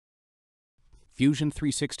Fusion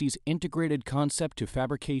 360's integrated concept to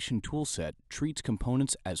fabrication toolset treats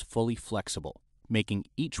components as fully flexible, making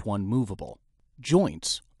each one movable.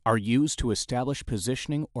 Joints are used to establish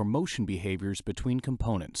positioning or motion behaviors between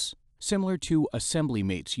components, similar to assembly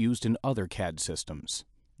mates used in other CAD systems.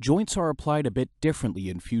 Joints are applied a bit differently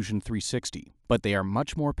in Fusion 360, but they are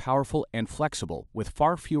much more powerful and flexible with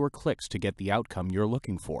far fewer clicks to get the outcome you're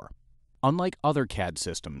looking for. Unlike other CAD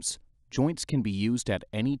systems, joints can be used at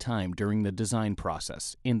any time during the design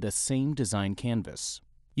process in the same design canvas.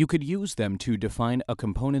 You could use them to define a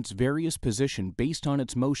component's various position based on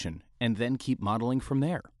its motion and then keep modeling from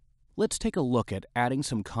there. Let's take a look at adding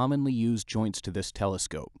some commonly used joints to this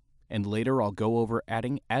telescope, and later I'll go over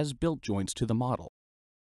adding as-built joints to the model.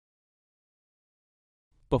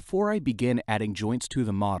 Before I begin adding joints to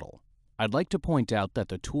the model, I'd like to point out that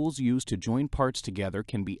the tools used to join parts together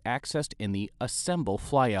can be accessed in the Assemble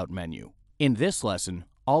flyout menu. In this lesson,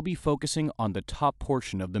 I'll be focusing on the top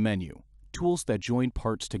portion of the menu, tools that join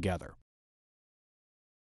parts together.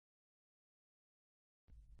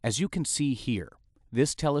 As you can see here,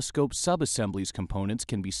 this telescope sub-assemblies components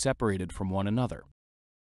can be separated from one another.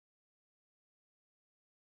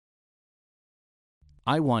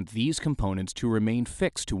 I want these components to remain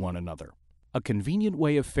fixed to one another. A convenient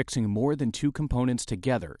way of fixing more than two components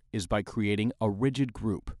together is by creating a rigid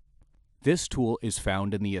group. This tool is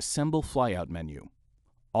found in the Assemble flyout menu.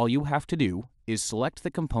 All you have to do is select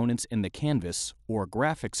the components in the canvas or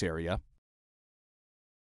graphics area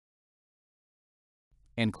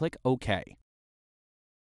and click OK.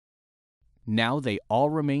 Now they all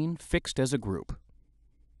remain fixed as a group.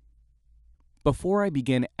 Before I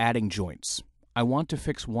begin adding joints, I want to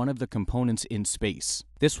fix one of the components in space.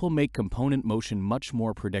 This will make component motion much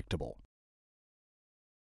more predictable.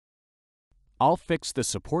 I'll fix the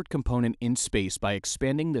support component in space by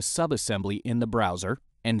expanding the subassembly in the browser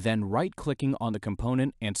and then right-clicking on the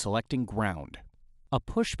component and selecting Ground. A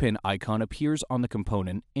pushpin icon appears on the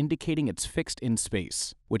component indicating it's fixed in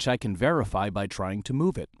space, which I can verify by trying to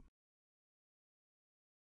move it.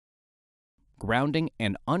 Grounding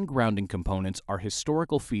and ungrounding components are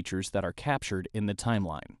historical features that are captured in the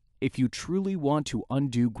timeline. If you truly want to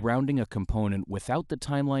undo grounding a component without the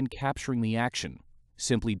timeline capturing the action,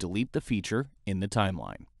 simply delete the feature in the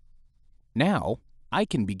timeline. Now, I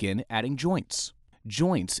can begin adding joints.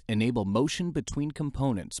 Joints enable motion between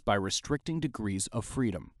components by restricting degrees of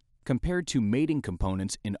freedom. Compared to mating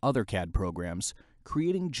components in other CAD programs,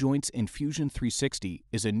 creating joints in Fusion 360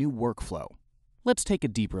 is a new workflow. Let's take a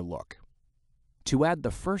deeper look. To add the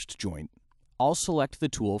first joint, I'll select the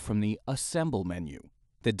tool from the Assemble menu.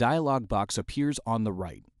 The dialog box appears on the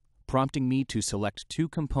right, prompting me to select two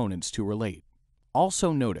components to relate.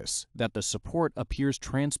 Also notice that the support appears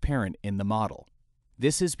transparent in the model.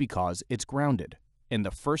 This is because it's grounded, and the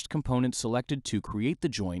first component selected to create the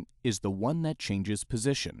joint is the one that changes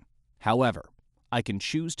position. However, I can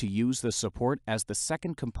choose to use the support as the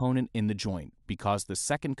second component in the joint because the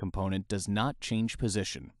second component does not change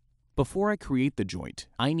position. Before I create the joint,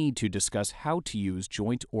 I need to discuss how to use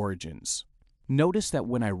joint origins. Notice that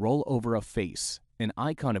when I roll over a face, an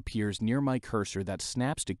icon appears near my cursor that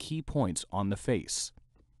snaps to key points on the face.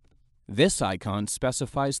 This icon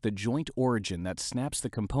specifies the joint origin that snaps the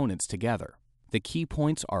components together. The key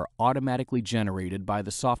points are automatically generated by the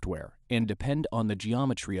software and depend on the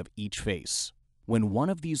geometry of each face. When one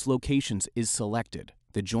of these locations is selected,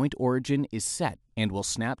 the joint origin is set and will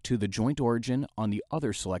snap to the joint origin on the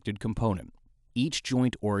other selected component. Each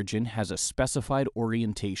joint origin has a specified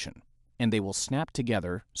orientation, and they will snap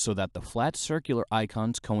together so that the flat circular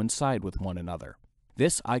icons coincide with one another.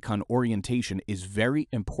 This icon orientation is very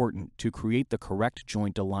important to create the correct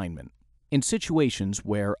joint alignment. In situations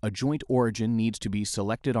where a joint origin needs to be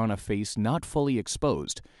selected on a face not fully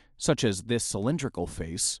exposed, such as this cylindrical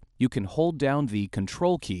face, you can hold down the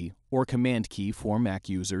Control key or Command key for Mac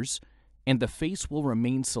users, and the face will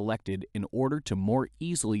remain selected in order to more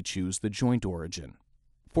easily choose the joint origin.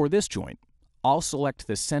 For this joint, I'll select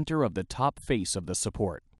the center of the top face of the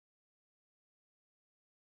support,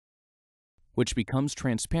 which becomes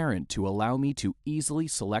transparent to allow me to easily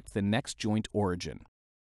select the next joint origin.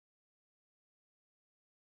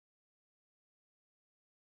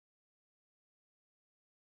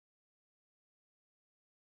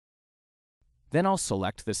 Then I'll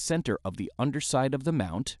select the center of the underside of the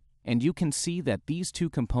mount, and you can see that these two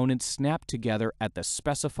components snap together at the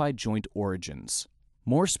specified joint origins.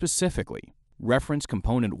 More specifically, reference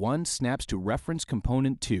component 1 snaps to reference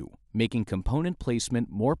component 2, making component placement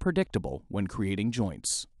more predictable when creating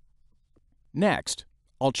joints. Next,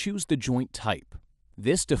 I'll choose the joint type.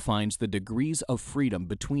 This defines the degrees of freedom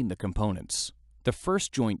between the components. The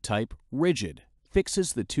first joint type, rigid,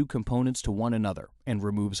 fixes the two components to one another and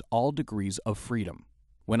removes all degrees of freedom.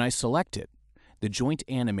 When I select it, the joint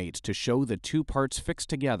animates to show the two parts fixed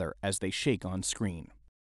together as they shake on screen.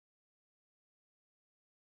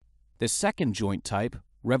 The second joint type,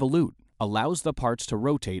 Revolute, allows the parts to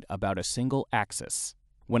rotate about a single axis.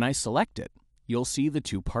 When I select it, you'll see the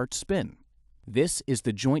two parts spin. This is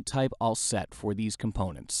the joint type I'll set for these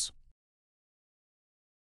components.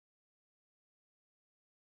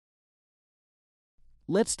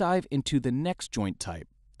 Let's dive into the next joint type,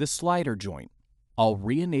 the slider joint. I'll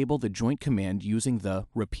re-enable the joint command using the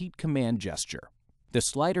repeat command gesture. The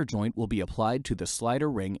slider joint will be applied to the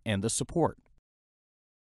slider ring and the support.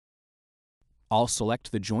 I'll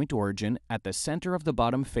select the joint origin at the center of the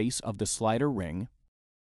bottom face of the slider ring,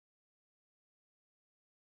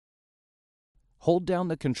 hold down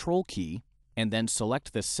the Control key, and then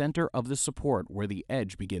select the center of the support where the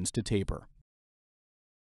edge begins to taper.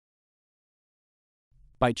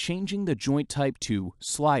 By changing the joint type to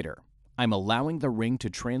slider, I'm allowing the ring to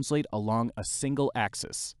translate along a single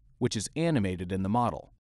axis, which is animated in the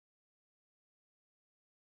model.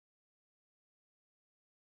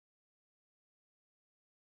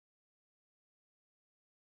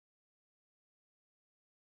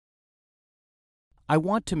 I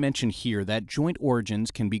want to mention here that joint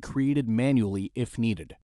origins can be created manually if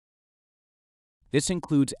needed. This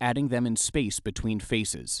includes adding them in space between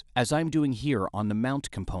faces, as I'm doing here on the mount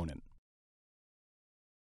component.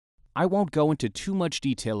 I won't go into too much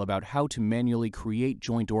detail about how to manually create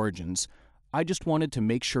joint origins. I just wanted to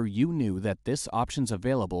make sure you knew that this option's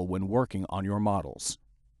available when working on your models.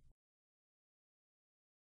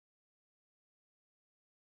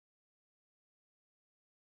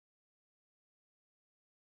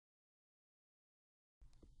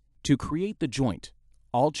 To create the joint,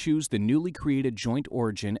 I'll choose the newly created joint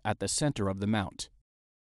origin at the center of the mount.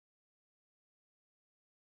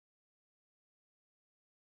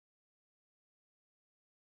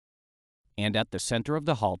 And at the center of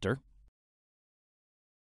the halter,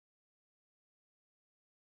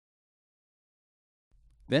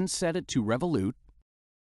 then set it to Revolute,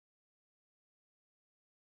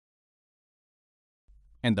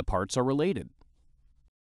 and the parts are related.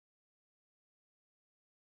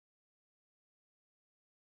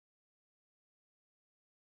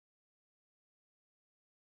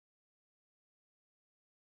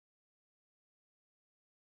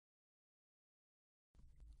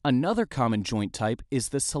 Another common joint type is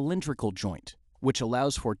the cylindrical joint, which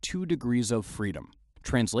allows for 2 degrees of freedom,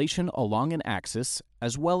 translation along an axis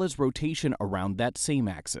as well as rotation around that same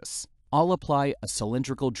axis. I'll apply a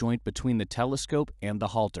cylindrical joint between the telescope and the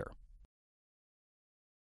halter.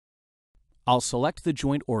 I'll select the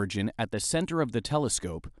joint origin at the center of the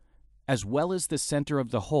telescope as well as the center of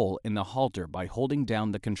the hole in the halter by holding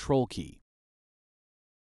down the Control key,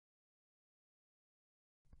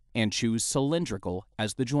 and choose cylindrical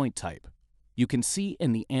as the joint type. You can see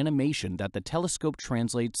in the animation that the telescope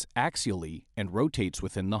translates axially and rotates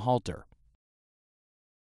within the halter.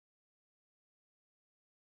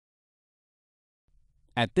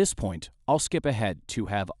 At this point, I'll skip ahead to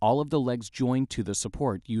have all of the legs joined to the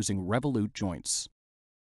support using Revolute joints.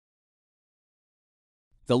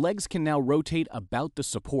 The legs can now rotate about the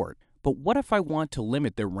support, but what if I want to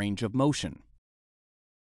limit their range of motion?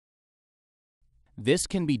 This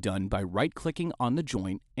can be done by right-clicking on the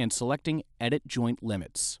joint and selecting Edit Joint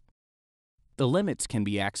Limits. The limits can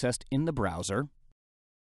be accessed in the browser,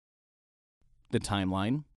 the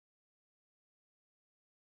timeline,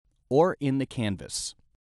 or in the canvas.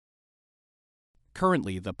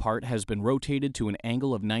 Currently, the part has been rotated to an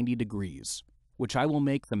angle of 90 degrees, which I will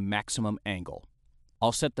make the maximum angle.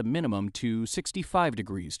 I'll set the minimum to 65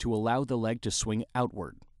 degrees to allow the leg to swing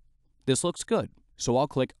outward. This looks good, so I'll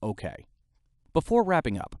click OK. Before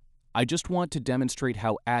wrapping up, I just want to demonstrate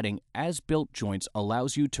how adding as-built joints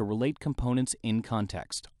allows you to relate components in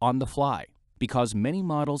context, on the fly. Because many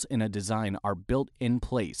models in a design are built in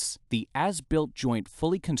place, the as-built joint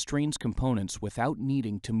fully constrains components without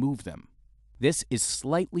needing to move them. This is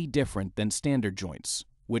slightly different than standard joints,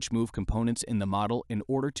 which move components in the model in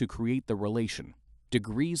order to create the relation.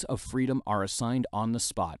 Degrees of freedom are assigned on the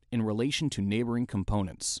spot in relation to neighboring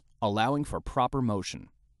components, allowing for proper motion.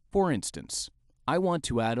 For instance, I want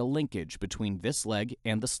to add a linkage between this leg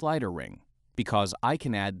and the slider ring. Because I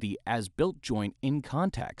can add the as-built joint in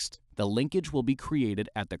context, the linkage will be created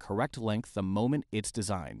at the correct length the moment it's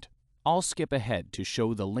designed. I'll skip ahead to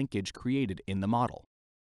show the linkage created in the model.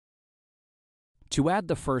 To add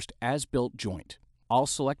the first as-built joint, I'll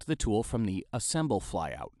select the tool from the Assemble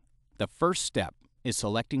flyout. The first step is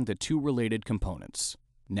selecting the two related components.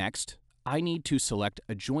 Next, I need to select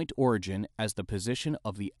a joint origin as the position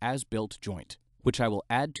of the as-built joint, which I will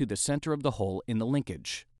add to the center of the hole in the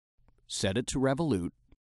linkage. Set it to revolute,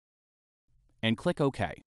 and click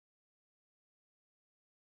OK.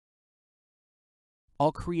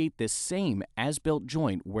 I'll create this same as-built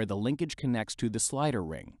joint where the linkage connects to the slider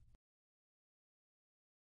ring.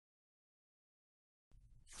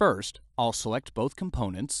 First, I'll select both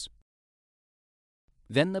components,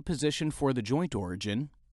 then the position for the joint origin,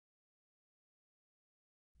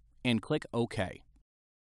 and click OK.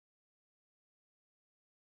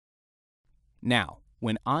 Now,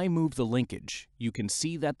 when I move the linkage, you can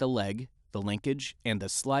see that the leg, the linkage, and the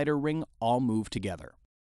slider ring all move together.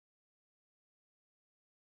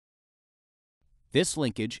 This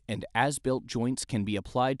linkage and as-built joints can be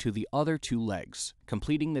applied to the other two legs,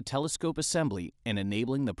 completing the telescope assembly and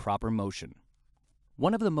enabling the proper motion.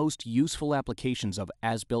 One of the most useful applications of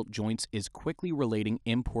as-built joints is quickly relating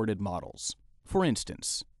imported models. For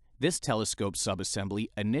instance, this telescope subassembly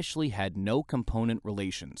initially had no component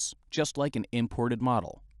relations, just like an imported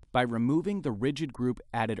model. By removing the rigid group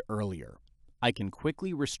added earlier, I can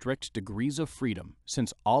quickly restrict degrees of freedom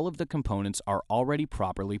since all of the components are already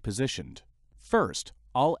properly positioned. First,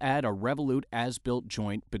 I'll add a revolute as-built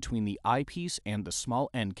joint between the eyepiece and the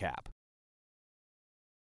small end cap.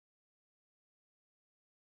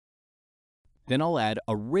 Then I'll add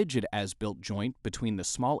a rigid as-built joint between the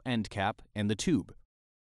small end cap and the tube.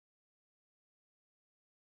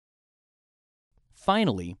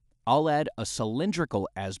 Finally, I'll add a cylindrical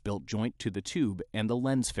as-built joint to the tube and the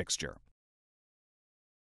lens fixture.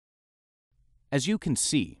 As you can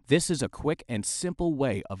see, this is a quick and simple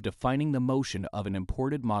way of defining the motion of an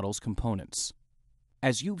imported model's components.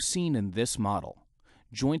 As you've seen in this model,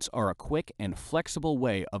 joints are a quick and flexible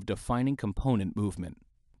way of defining component movement.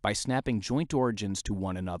 By snapping joint origins to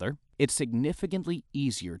one another, it's significantly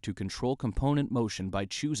easier to control component motion by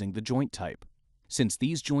choosing the joint type. Since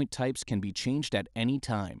these joint types can be changed at any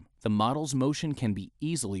time, the model's motion can be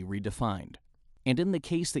easily redefined. And in the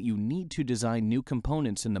case that you need to design new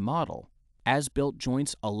components in the model, as-built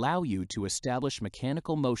joints allow you to establish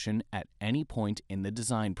mechanical motion at any point in the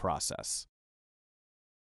design process.